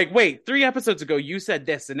you're like, wait, 3 episodes ago you said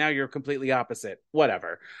this and now you're completely opposite.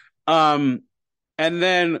 Whatever. Um and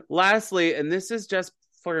then lastly, and this is just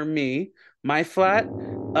for me, my flat.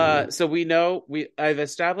 So we know I've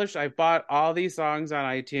established I bought all these songs on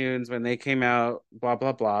iTunes when they came out, blah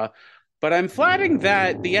blah blah. But I'm flatting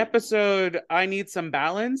that the episode I Need Some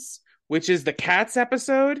Balance, which is the Cats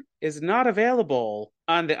episode, is not available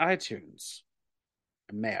on the iTunes.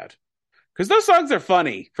 I'm mad. Because those songs are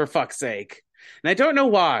funny, for fuck's sake. And I don't know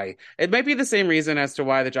why. It might be the same reason as to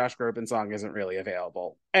why the Josh Groban song isn't really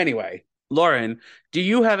available. Anyway, Lauren, do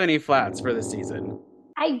you have any flats for this season?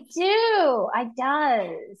 I do. I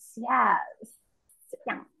does. Yes.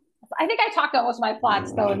 Yeah. I think I talked about most of my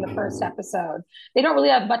plots though in the first episode. They don't really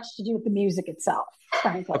have much to do with the music itself,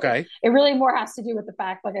 frankly. Okay. It really more has to do with the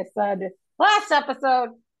fact, like I said, last episode,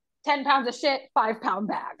 10 pounds of shit, 5 pound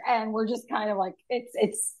bag. And we're just kind of like,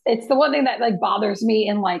 it's the one thing that like bothers me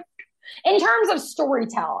in like, in terms of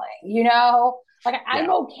storytelling, you know, like I'm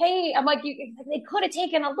okay. I'm like, they could have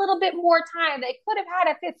taken a little bit more time. They could have had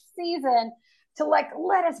a fifth season to like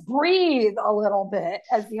let us breathe a little bit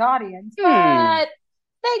as the audience, but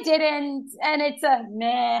they didn't, and it's a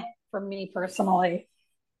meh for me personally.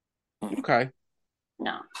 Okay.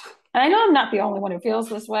 No, and I know I'm not the only one who feels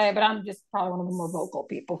this way, but I'm just probably one of the more vocal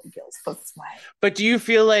people who feels this way. But do you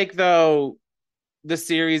feel like though the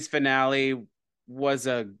series finale was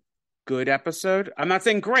a good episode? I'm not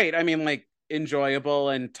saying great. I mean like enjoyable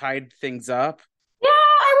and tied things up. Yeah,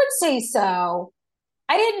 I would say so.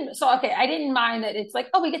 I didn't mind that it's like,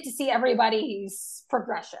 oh, we get to see everybody's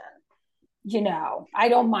progression. You know, I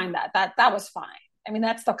don't mind that. That was fine. I mean,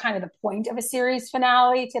 that's the kind of the point of a series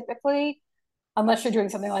finale, typically, unless you're doing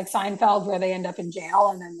something like Seinfeld where they end up in jail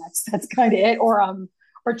and then that's kind of it. Or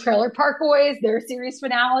Trailer Park Boys, their series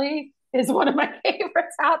finale is one of my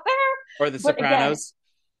favorites out there. Or The Sopranos.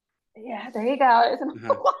 Again, yeah, there you go.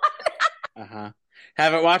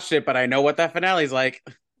 Haven't watched it, but I know what that finale's like.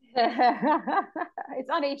 It's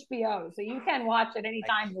on HBO, so you can watch it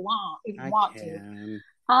anytime you want if you want to.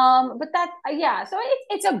 But so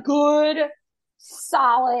it's a good,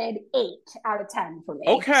 solid 8 out of 10 for me.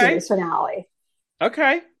 Okay, series finale.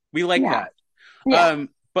 Okay, we like that. Yeah.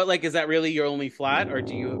 But like, is that really your only flat, or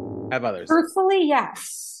do you have others? Truthfully,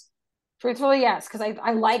 yes, because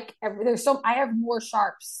I like I have more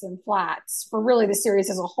sharps than flats for really the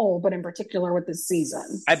series as a whole, but in particular with this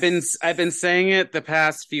season. I've been saying it the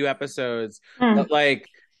past few episodes, but like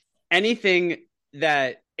anything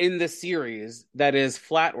that in the series that is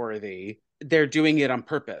flat worthy, they're doing it on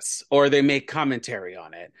purpose or they make commentary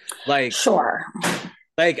on it. Like, sure.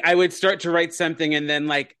 Like I would start to write something and then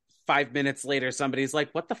like 5 minutes later, somebody's like,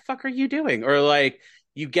 what the fuck are you doing? Or like,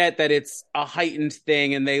 you get that it's a heightened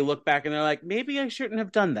thing and they look back and they're like, maybe I shouldn't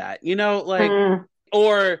have done that. You know, like,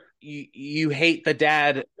 or you hate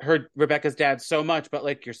Rebecca's dad so much, but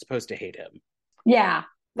like, you're supposed to hate him. Yeah.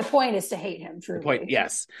 The point is to hate him, truly. The point,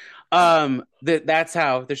 yes. That's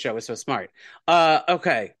how the show is so smart.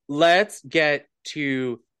 Okay, let's get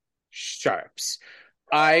to sharps.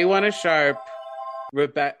 I want to sharp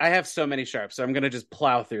Rebecca. I have so many sharps, so I'm going to just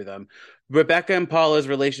plow through them. Rebecca and Paula's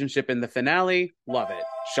relationship in the finale, love it.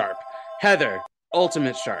 Sharp. Heather,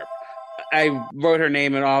 ultimate sharp. I wrote her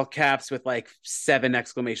name in all caps with like 7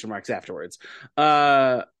 exclamation marks afterwards.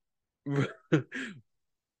 As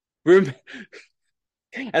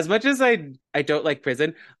much as I don't like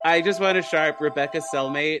prison, I just want to sharp Rebecca's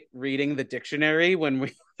cellmate reading the dictionary when we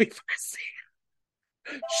first see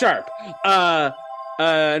it. Sharp.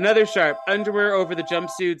 Another sharp, underwear over the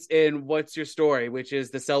jumpsuits in What's Your Story, which is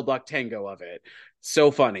the cell block tango of it.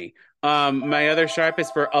 So funny. My other sharp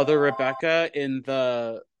is for other Rebecca in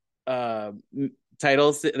the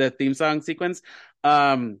titles, the theme song sequence.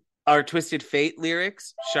 Our Twisted Fate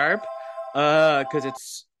lyrics, sharp,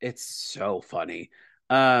 because it's so funny.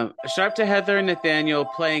 Sharp to Heather and Nathaniel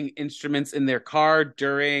playing instruments in their car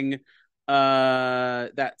during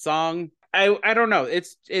that song. I don't know.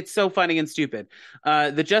 It's so funny and stupid.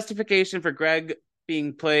 The justification for Greg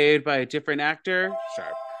being played by a different actor,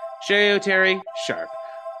 sharp. Sherry O'Terry, sharp.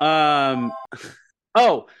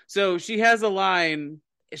 So she has a line,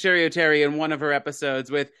 Sherry O'Terry, in one of her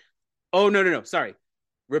episodes with, sorry.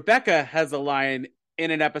 Rebecca has a line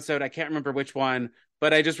in an episode, I can't remember which one,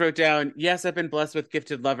 but I just wrote down, yes, I've been blessed with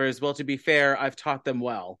gifted lovers. Well, to be fair, I've taught them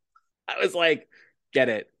well. I was like, get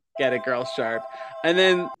it, girl, sharp. And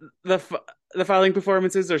then the following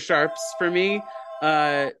performances are sharps for me.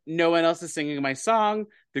 No one else is singing my song.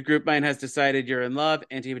 The group mind has decided you're in love.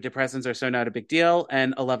 Antidepressants are so not a big deal.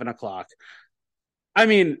 And 11 o'clock. I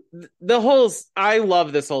mean, I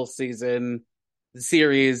love this whole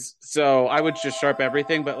series, so I would just sharp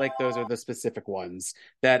everything, but like those are the specific ones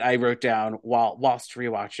that I wrote down whilst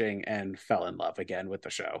rewatching and fell in love again with the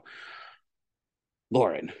show.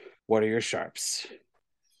 Lauren, what are your sharps?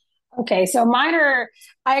 Okay, so I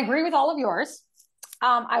agree with all of yours.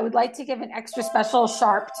 I would like to give an extra special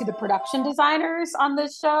sharp to the production designers on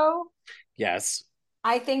this show. Yes.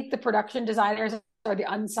 I think the production designers are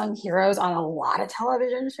the unsung heroes on a lot of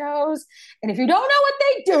television shows. And if you don't know what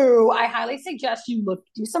they do, I highly suggest you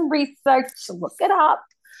do some research, look it up.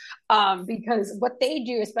 Because what they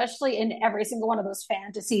do, especially in every single one of those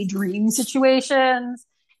fantasy dream situations,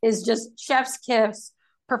 is just chef's kiss,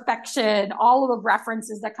 perfection, all of the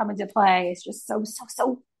references that come into play is just so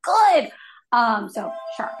good. So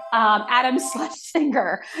sharp. Adam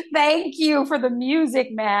Schlesinger, thank you for the music,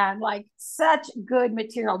 man. Like such good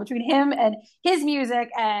material between him and his music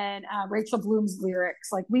and Rachel Bloom's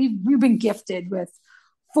lyrics. Like we've been gifted with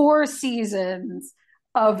 4 seasons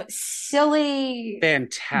of silly,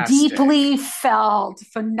 fantastic, deeply felt,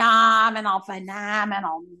 phenomenal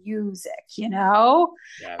music, you know?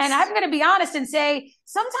 Yes. And I'm going to be honest and say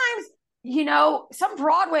sometimes, you know, some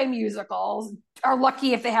Broadway musicals are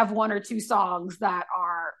lucky if they have 1 or 2 songs that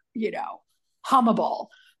are, you know, hummable.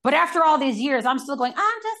 But after all these years, I'm still going,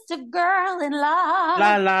 I'm just a girl in love.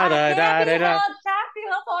 La, la, da, I da, can't be da, da.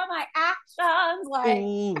 held for my actions. Like,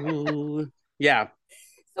 ooh. Yeah.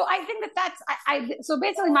 So I think that's so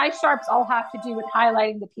basically my sharps all have to do with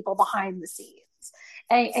highlighting the people behind the scenes.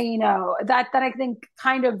 And you know, that I think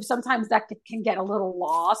kind of sometimes that can get a little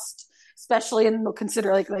lost, especially in the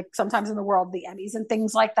consider like sometimes in the world of the Emmys and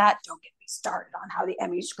things like that. Don't get me started on how the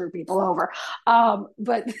Emmys screw people over.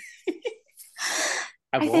 But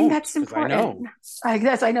I think that's important. I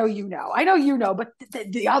guess I know you know, but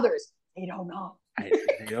the others, they don't know. They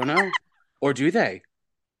don't know. Or do they?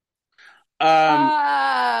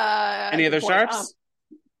 Any other sharps?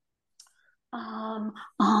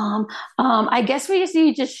 I guess we just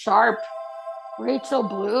need to sharp Rachel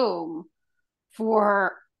Bloom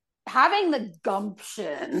for having the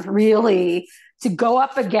gumption really to go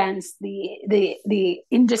up against the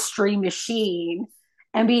industry machine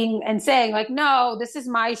and saying like, no, this is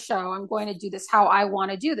my show. I'm going to do this how I want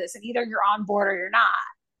to do this. And either you're on board or you're not.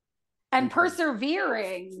 And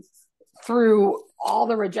persevering through all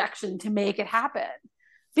the rejection to make it happen.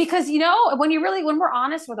 Because, you know, when we're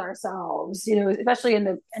honest with ourselves, you know, especially in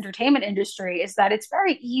the entertainment industry, is that it's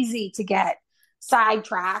very easy to get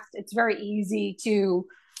sidetracked. It's very easy to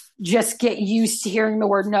just get used to hearing the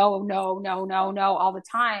word no all the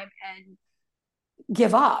time and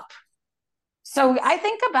give up. So I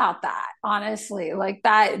think about that, honestly, like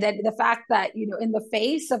that the fact that, you know, in the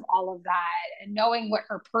face of all of that and knowing what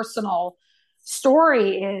her personal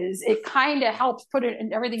story is, it kind of helps put it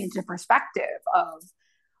and everything into perspective of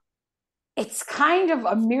it's kind of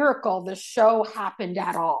a miracle the show happened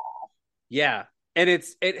at all. Yeah. And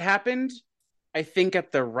it happened, I think,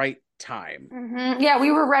 at the right time. Mm-hmm. Yeah,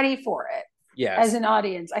 we were ready for it. Yes. As an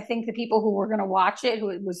audience. I think the people who were going to watch it, who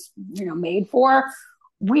it was, you know, made for,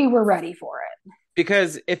 we were ready for it.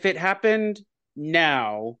 Because if it happened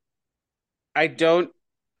now, it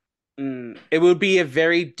would be a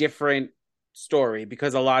very different story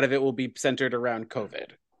because a lot of it will be centered around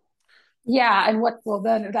COVID. Yeah, and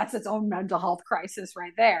then that's its own mental health crisis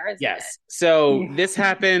right there, isn't it? So this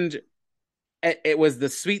happened, it was the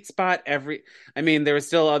sweet spot. There were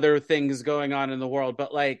still other things going on in the world,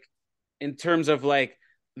 but like in terms of like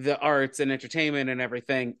the arts and entertainment and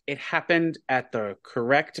everything, it happened at the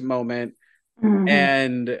correct moment. Mm-hmm.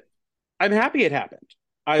 And I'm happy it happened.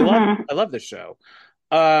 I love the show.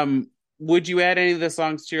 Would you add any of the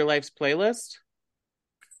songs to your life's playlist?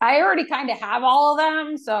 I already kind of have all of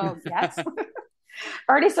them, so yes.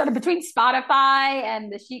 Already started between Spotify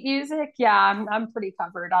and the sheet music. Yeah, I'm pretty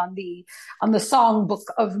covered on the songbook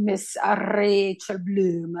of Miss Rachel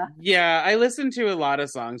Bloom. Yeah, I listened to a lot of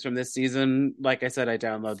songs from this season. Like I said, I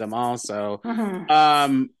download them all. So,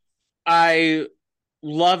 I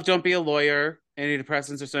love "Don't Be a Lawyer."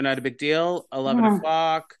 Antidepressants are so not a big deal. 11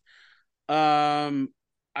 o'clock.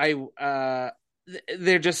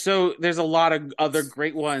 They're just so. There's a lot of other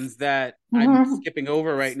great ones that I'm skipping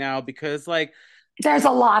over right now because like. There's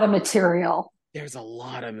a lot of material.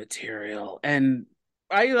 And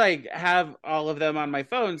I like have all of them on my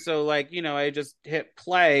phone. So like, you know, I just hit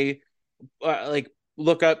play, like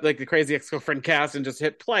look up like the Crazy Ex-Girlfriend cast and just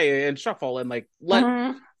hit play and shuffle and like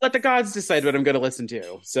let the gods decide what I'm going to listen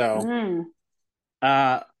to. So,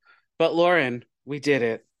 but Lauren, we did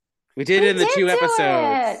it. We did it in the 2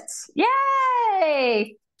 episodes.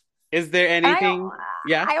 Yay! Is there anything?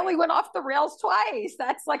 I only went off the rails twice.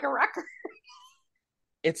 That's like a record.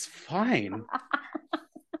 It's fine.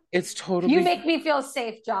 It's totally. You make me feel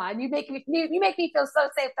safe, John. You make me feel so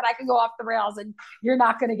safe that I can go off the rails and you're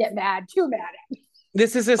not going to get too mad at me.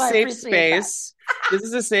 This is a safe space. This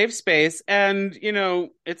is a safe space, and you know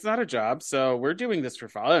it's not a job, so we're doing this for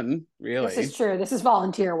fun. Really, this is true. This is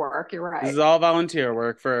volunteer work. You're right. This is all volunteer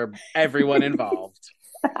work for everyone involved.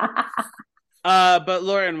 But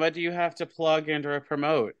Lauren, what do you have to plug and or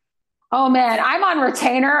promote? Oh man, I'm on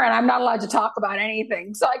retainer and I'm not allowed to talk about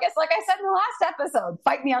anything. So I guess, like I said in the last episode,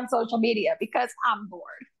 fight me on social media because I'm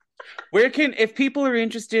bored. If people are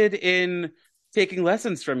interested in taking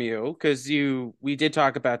lessons from you, because we did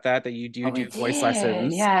talk about that you do voice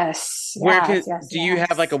lessons. Yes. Do you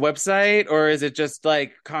have like a website, or is it just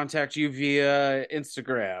like contact you via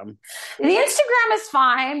Instagram? The Instagram is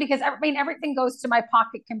fine because everything goes to my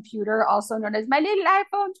pocket computer, also known as my little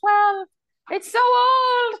iPhone 12. It's so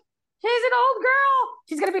old. She's an old girl.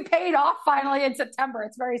 She's going to be paid off finally in September.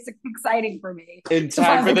 It's very exciting for me. In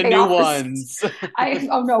time for the new ones.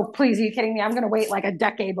 Oh no, please, are you kidding me? I'm going to wait like a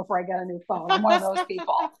decade before I get a new phone. I'm one of those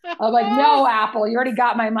people. I'm like, no, Apple, you already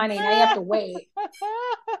got my money. Now you have to wait.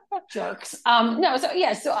 Jerks. So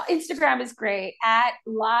Instagram is great. At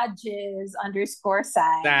lodges_sangs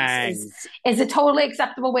is a totally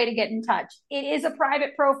acceptable way to get in touch. It is a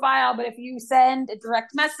private profile, but if you send a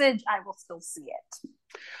direct message, I will still see it.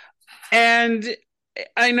 And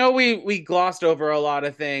I know we glossed over a lot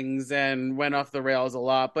of things and went off the rails a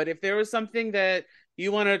lot, but if there was something that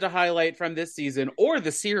you wanted to highlight from this season or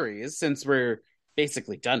the series, since we're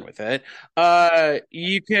basically done with it,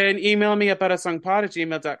 you can email me at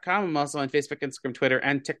buttersongpod@gmail.com. I'm also on Facebook, Instagram, Twitter,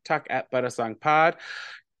 and TikTok at buttersongpod.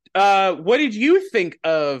 What did you think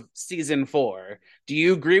of season 4? Do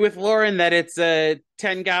you agree with Lauren that it's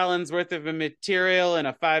 10 gallons worth of material in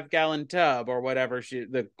a 5-gallon tub, or whatever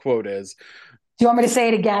the quote is? Do you want me to say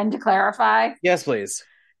it again to clarify? Yes, please.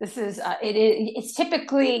 This is it's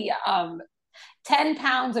typically 10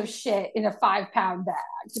 pounds of shit in a 5-pound bag.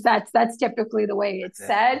 That's typically the way it's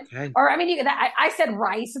said. Okay. Or I said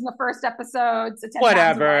rice in the first episode. So 10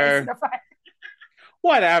 whatever.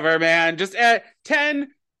 Whatever, man. Just 10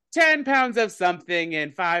 pounds of something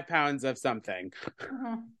and 5 pounds of something.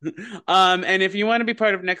 Mm-hmm. And if you want to be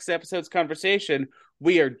part of next episode's conversation,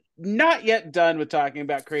 we are not yet done with talking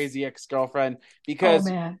about Crazy Ex-Girlfriend, because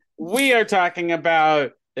we are talking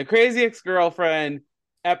about the Crazy Ex-Girlfriend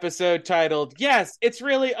episode titled, yes, it's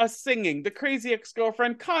really us singing, the Crazy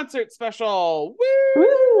Ex-Girlfriend concert special.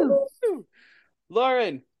 Woo! Woo!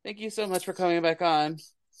 Lauren, thank you so much for coming back on.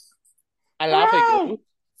 I love you.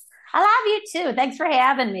 I love you too. Thanks for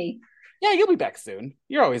having me. Yeah, you'll be back soon.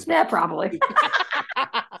 You're always back. Yeah, probably.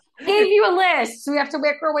 I gave you a list, so we have to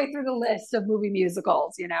work our way through the list of movie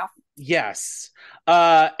musicals, Yes.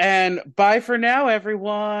 And bye for now,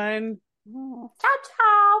 everyone. Ciao,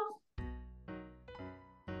 ciao.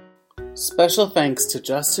 Special thanks to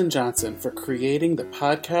Justin Johnson for creating the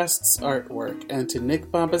podcast's artwork, and to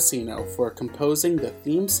Nick Bombasino for composing the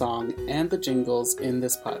theme song and the jingles in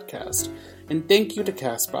this podcast. And thank you to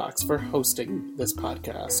CastBox for hosting this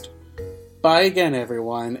podcast. Bye again,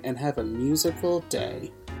 everyone, and have a musical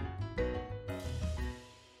day.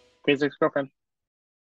 Crazy Ex-Girlfriend.